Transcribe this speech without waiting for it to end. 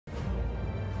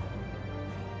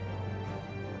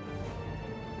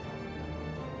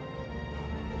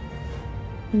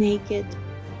naked,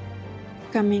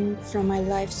 coming from my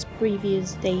life's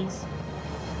previous days.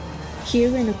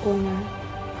 Here in a corner,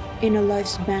 in a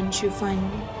life's bench, you find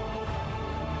me.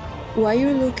 Why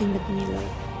you're looking at me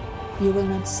like you will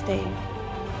not stay?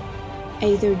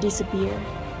 Either disappear,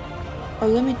 or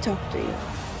let me talk to you.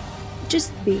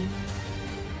 Just be.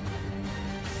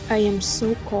 I am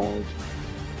so cold.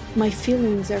 My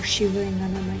feelings are shivering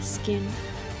under my skin.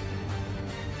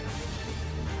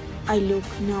 I look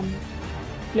numb,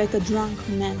 like a drunk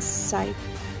man's sight.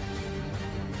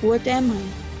 What am I?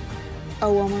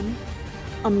 A woman?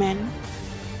 A man?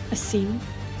 A sin?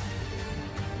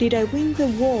 Did I win the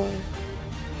war,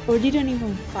 or didn't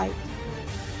even fight?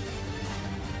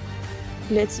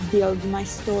 Let's build my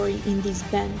story in this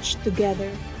bench together.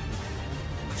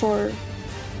 For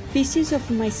pieces of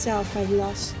myself I've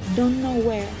lost, don't know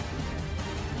where.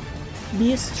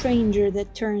 Be a stranger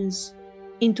that turns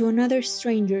into another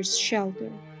stranger's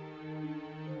shelter.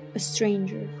 A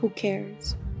stranger who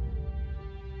cares.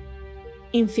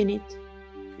 Infinite,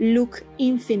 look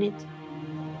infinite.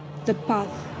 The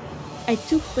path I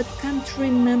took but can't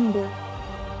remember.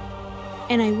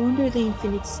 And I wonder the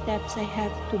infinite steps I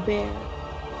have to bear.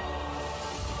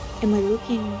 Am I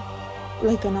looking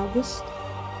like an August,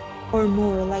 or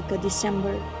more like a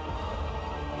December?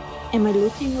 Am I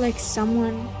looking like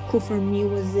someone who for me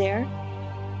was there?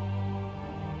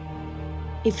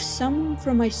 If someone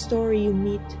from my story you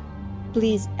meet,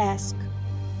 please ask,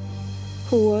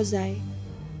 who was I?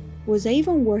 Was I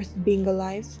even worth being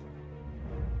alive?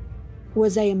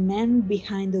 Was I a man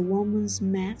behind a woman's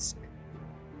mask?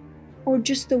 Or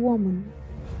just a woman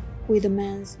with a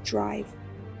man's drive?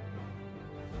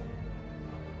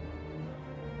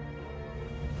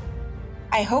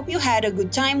 I hope you had a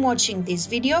good time watching this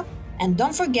video, and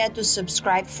don't forget to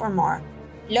subscribe for more.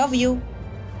 Love you!